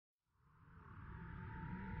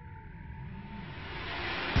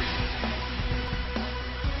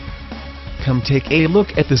Come take a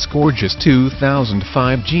look at this gorgeous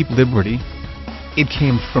 2005 Jeep Liberty. It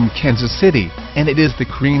came from Kansas City, and it is the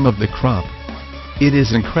cream of the crop. It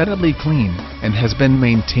is incredibly clean, and has been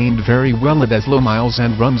maintained very well. It has low miles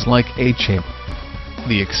and runs like a champ.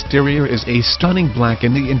 The exterior is a stunning black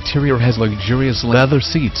and the interior has luxurious leather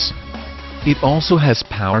seats. It also has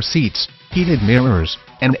power seats, heated mirrors,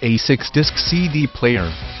 and a 6-disc CD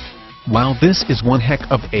player. Wow, this is one heck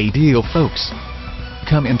of a deal, folks.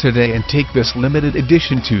 Come in today and take this limited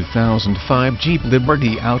edition 2005 Jeep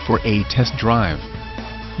Liberty out for a test drive.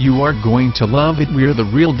 You are going to love it. We're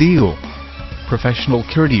the real deal. Professional,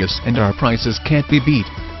 courteous, and our prices can't be beat.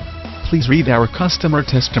 Please read our customer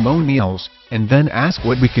testimonials, and then ask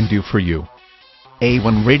what we can do for you.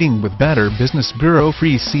 A1 rating with Better Business Bureau,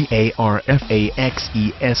 free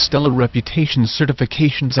CARFAXES, stellar reputation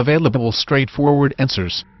certifications, available, straightforward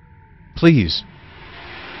answers. Please